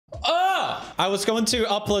I was going to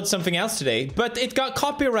upload something else today, but it got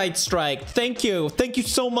copyright strike. Thank you. Thank you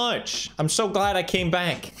so much. I'm so glad I came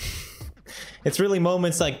back. It's really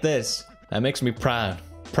moments like this that makes me proud.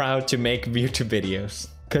 Proud to make YouTube videos.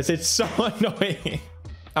 Because it's so annoying.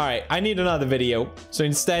 Alright, I need another video. So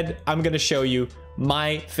instead, I'm gonna show you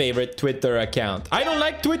my favorite Twitter account. I don't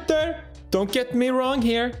like Twitter. Don't get me wrong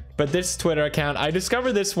here. But this Twitter account, I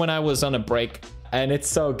discovered this when I was on a break. And it's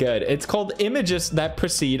so good. It's called Images That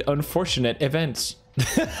Precede Unfortunate Events.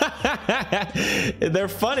 They're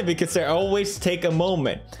funny because they always take a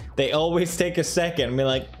moment. They always take a second. I mean,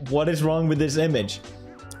 like, what is wrong with this image?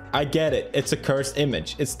 I get it. It's a cursed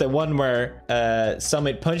image. It's the one where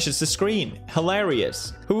Summit punches the screen.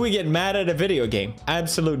 Hilarious. Who would get mad at a video game?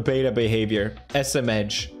 Absolute beta behavior. SM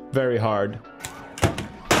Edge. Very hard.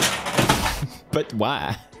 But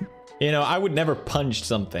why? You know, I would never punch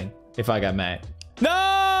something if I got mad.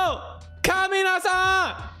 No!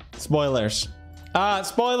 Kamina-san! Spoilers.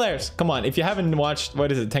 Spoilers. Come on. If you haven't watched,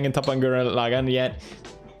 what is it? Tengen Toppan Gurren Lagann yet?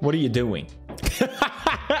 What are you doing?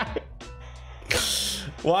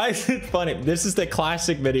 Why is it funny? This is the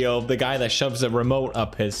classic video of the guy that shoves a remote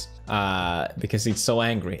up his because he's so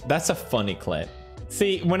angry. That's a funny clip.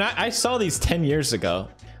 See, when I saw these 10 years ago,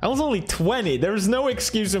 I was only 20. There was no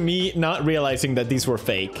excuse of me not realizing that these were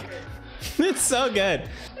fake. It's so good.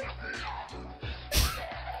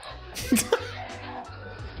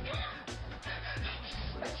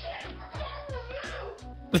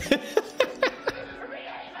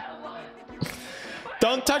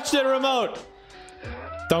 Don't touch the remote.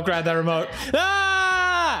 Don't grab that remote.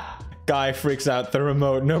 Ah! Guy freaks out. The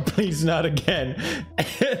remote. No, please, not again.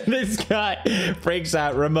 This guy freaks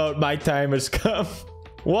out. Remote. My time has come.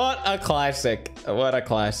 What a classic. What a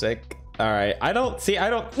classic. All right. I don't.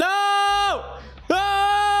 No!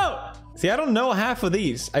 No! See, I don't know half of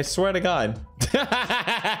these. I swear to God.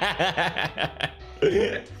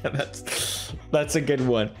 That's a good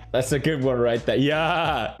one. That's a good one right there.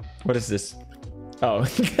 Yeah. What is this? Oh.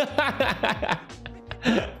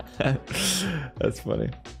 That's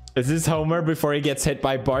funny. Is this Homer before he gets hit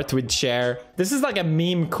by Bart with chair? This is like a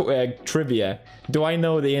meme trivia. Do I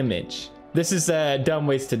know the image? This is Dumb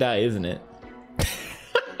Ways to Die, isn't it?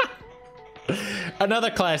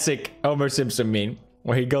 Another classic Homer Simpson meme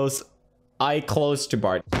where he goes eye close to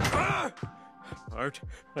Bart. Bart,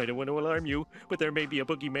 I don't want to alarm you, but there may be a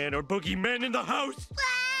boogeyman or boogeymen in the house.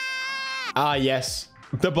 Ah, yes.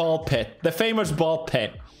 The ball pit. The famous ball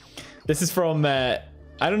pit. This is from, I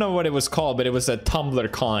don't know what it was called, but it was a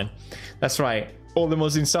Tumblr con. That's right. All the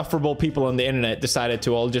most insufferable people on the internet decided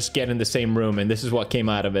to all just get in the same room, and this is what came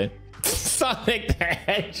out of it. Sonic the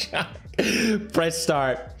Hedgehog. Press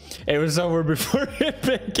start. It was over before it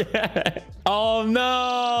began. Oh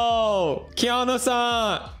no!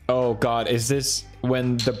 Keanu-san! Oh god, is this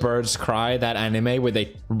When the Birds Cry, that anime where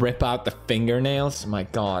they rip out the fingernails? My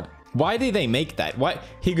god. Why did they make that? Why?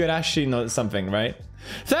 Higurashi knows something, right?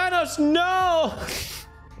 Thanos, no!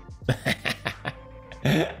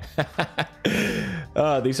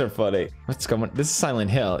 Oh, these are funny. What's going on? This is Silent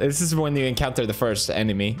Hill. This is when you encounter the first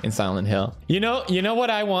enemy in Silent Hill. You know what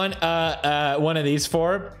I want one of these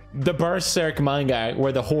for? The Berserk manga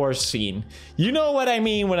where the horse scene. You know what I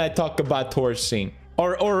mean when I talk about horse scene.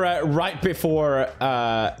 Or right before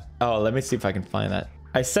oh, let me see if I can find that.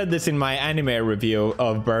 I said this in my anime review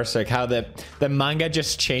of Berserk, how the manga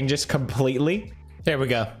just changes completely. There we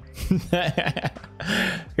go.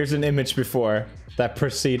 Here's an image before that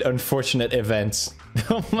precede unfortunate events.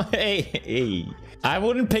 Oh my. I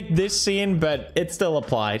wouldn't pick this scene, but it still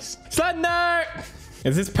applies. Thunder!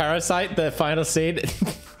 Is this Parasite the final scene?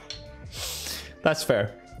 That's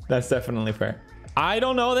fair. That's definitely fair. I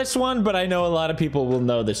don't know this one, but I know a lot of people will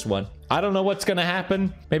know this one. I don't know what's gonna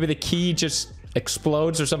happen. Maybe the key just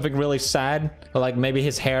explodes or something really sad. Or like maybe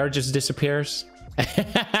his hair just disappears.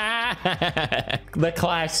 The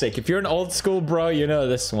classic. If you're an old school bro, you know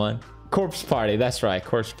this one. Corpse Party. That's right.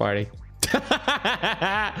 Corpse Party.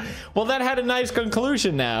 Well, that had a nice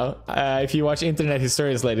conclusion now. If you watch Internet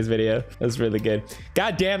Historian's latest video, that's really good.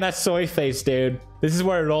 God damn, that soy face, dude. This is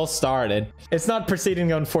where it all started. It's not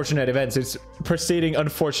preceding unfortunate events. It's preceding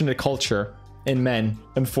unfortunate culture in men,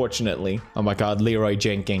 unfortunately. Oh my god, Leroy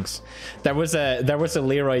Jenkins. There was a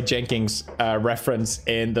Leroy Jenkins reference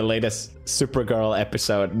in the latest Supergirl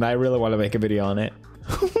episode, and I really want to make a video on it.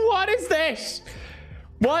 What is this?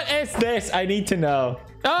 What is this? I need to know.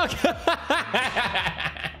 Oh,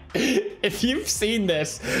 if you've seen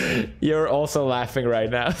this, you're also laughing right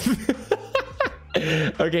now.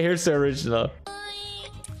 Okay, here's the original.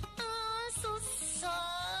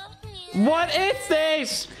 What is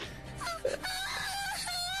this?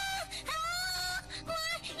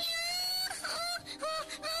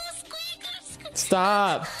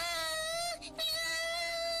 Stop.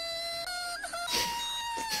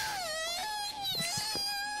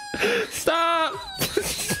 Stop.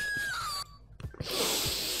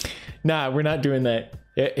 Nah, we're not doing that.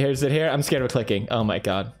 Here's it here. I'm scared of clicking. Oh my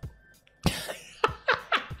god.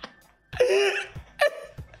 Who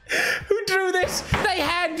drew this? They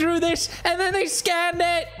hand drew this and then they scanned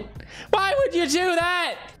it. Why would you do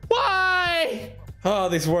that? Why? Oh,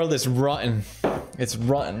 this world is rotten. It's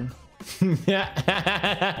rotten.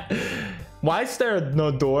 Why is there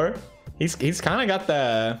no door? He's kind of got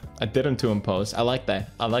the I didn't to impose. I like that.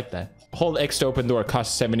 I like that. Hold X to open door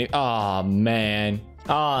costs 70. Oh man.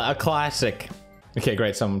 Oh, a classic. Okay,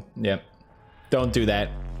 great. Yep. Don't do that.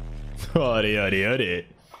 Howdy, howdy, howdy.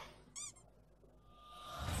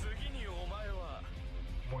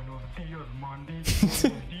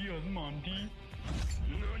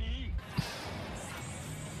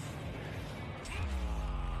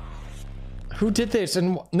 Who did this?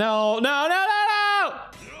 And no, no, no, no, no!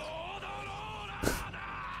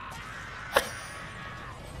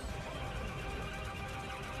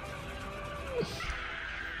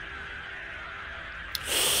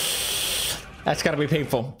 That's gotta be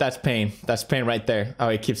painful. That's pain. That's pain right there. Oh,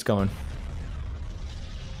 it keeps going.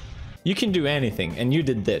 You can do anything, and you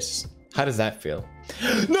did this. How does that feel?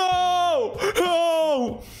 No!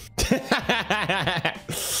 No!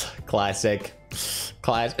 Classic.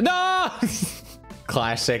 No!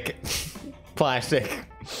 Classic. Classic.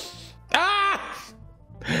 Ah!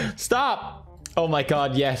 Stop! Oh my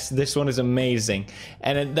god, yes, this one is amazing.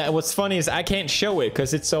 And what's funny is I can't show it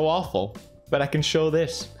because it's so awful. But I can show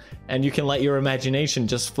this. And you can let your imagination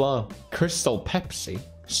just flow. Crystal Pepsi.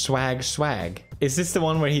 Swag, swag. Is this the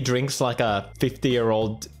one where he drinks like a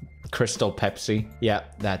 50-year-old Crystal Pepsi? Yeah,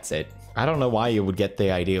 that's it. I don't know why you would get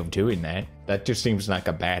the idea of doing that. That just seems like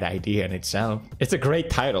a bad idea in itself. It's a great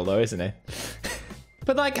title though, isn't it?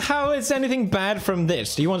 But like, how is anything bad from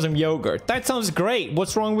this? Do you want some yogurt? That sounds great.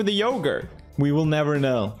 What's wrong with the yogurt? We will never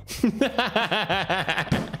know.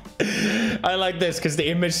 I like this because the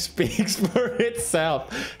image speaks for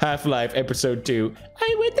itself. Half-Life Episode 2.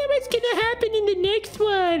 I wonder what's gonna happen in the next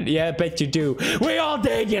one. Yeah, I bet you do. We all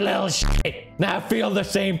did, you little shit. Now feel the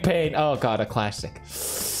same pain. Oh god, a classic.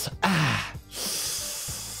 Ah.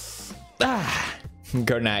 Ah.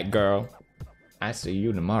 Good night, girl. I see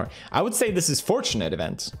you tomorrow. I would say this is fortunate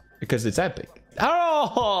events because it's epic.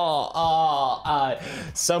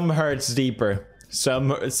 Some hurts deeper.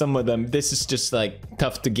 Some of them. This is just like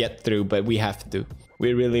tough to get through, but we have to.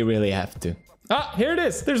 We really, really have to. Ah, here it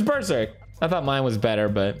is. There's Berserk. I thought mine was better,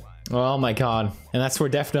 but oh my god. And that's where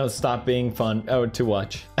Death Note stopped being fun to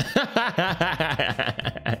watch.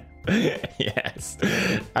 Yes.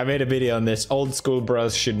 I made a video on this. Old school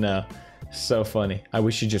bros should know. So funny. I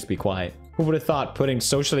wish you'd just be quiet. Who would have thought putting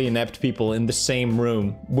socially inept people in the same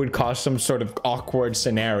room would cause some sort of awkward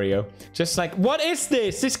scenario? Just like, what is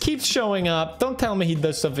this? This keeps showing up. Don't tell me he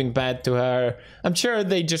does something bad to her. I'm sure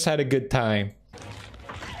they just had a good time.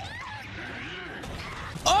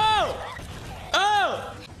 Oh!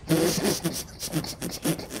 Oh!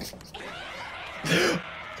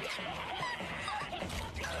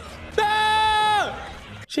 No!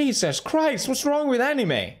 Jesus Christ, what's wrong with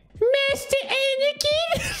anime? Mr.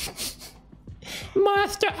 Anakin!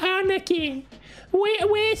 Master Anakin!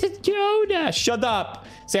 Where's Yoda? Shut up.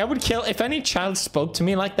 See, I would kill... If any child spoke to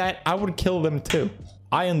me like that, I would kill them too.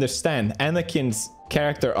 I understand. Anakin's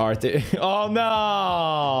character art... Oh,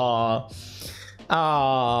 no!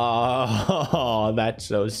 Oh, that's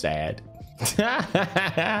so sad.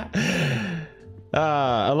 A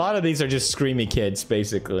lot of these are just screamy kids,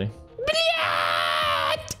 basically.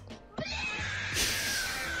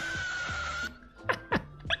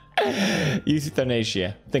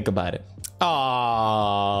 Euthanasia. Think about it.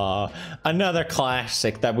 Ah, another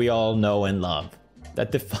classic that we all know and love.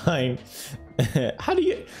 That define. How do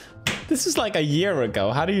you? This is like a year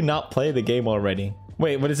ago. How do you not play the game already?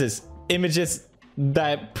 Wait, what is this? Images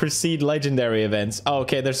that precede legendary events. Oh,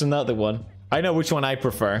 okay, there's another one. I know which one I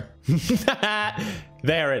prefer.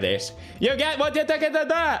 There it is. You get what you get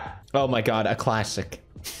that. Oh my god, a classic.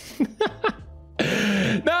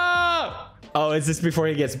 No! Oh, is this before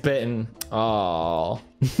he gets bitten? Oh.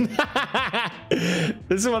 This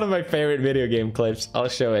is one of my favorite video game clips. I'll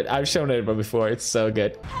show it. I've shown it before. It's so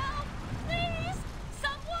good. Help! Please!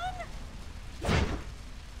 Someone!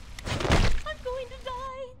 I'm going to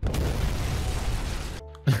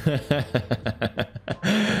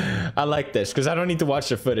die. I like this because I don't need to watch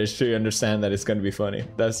the footage to understand that it's going to be funny.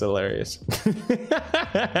 That's hilarious. How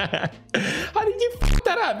did you f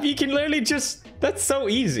that up? You can literally just... That's so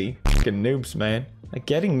easy. Fucking noobs, man. Like,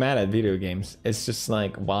 getting mad at video games, it's just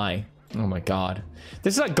like, why? Oh my god.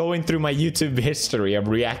 This is like going through my YouTube history of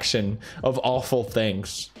reaction of awful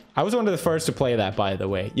things. I was one of the first to play that, by the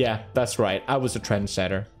way. Yeah, that's right. I was a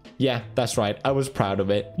trendsetter. Yeah, that's right. I was proud of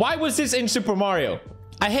it. Why was this in Super Mario?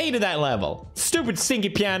 I hated that level. Stupid stinky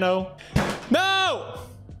piano. No!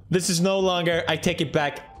 This is no longer, I take it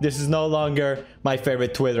back. This is no longer my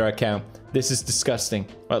favorite Twitter account. This is disgusting.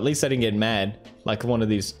 Or at least I didn't get mad. Like one of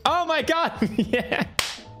these. Oh my god! Yeah.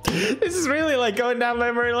 This is really like going down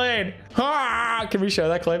memory lane. Ah, can we show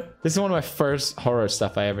that clip? This is one of my first horror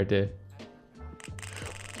stuff I ever did.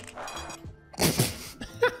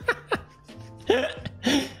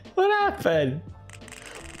 What happened?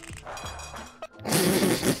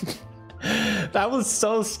 That was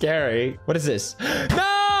so scary. What is this?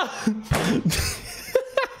 No!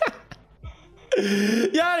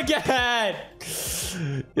 Yet again!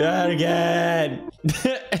 Yet again!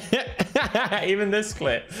 Even this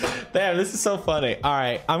clip. Damn, this is so funny. All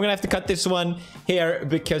right, I'm gonna have to cut this one here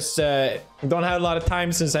because I don't have a lot of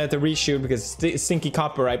time since I had to reshoot because it's stinky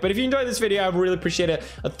copyright. But if you enjoyed this video, I would really appreciate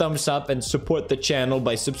a thumbs up and support the channel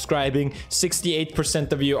by subscribing.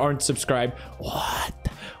 68% of you aren't subscribed.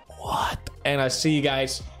 What? And I'll see you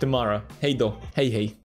guys tomorrow. Hey do. Hey.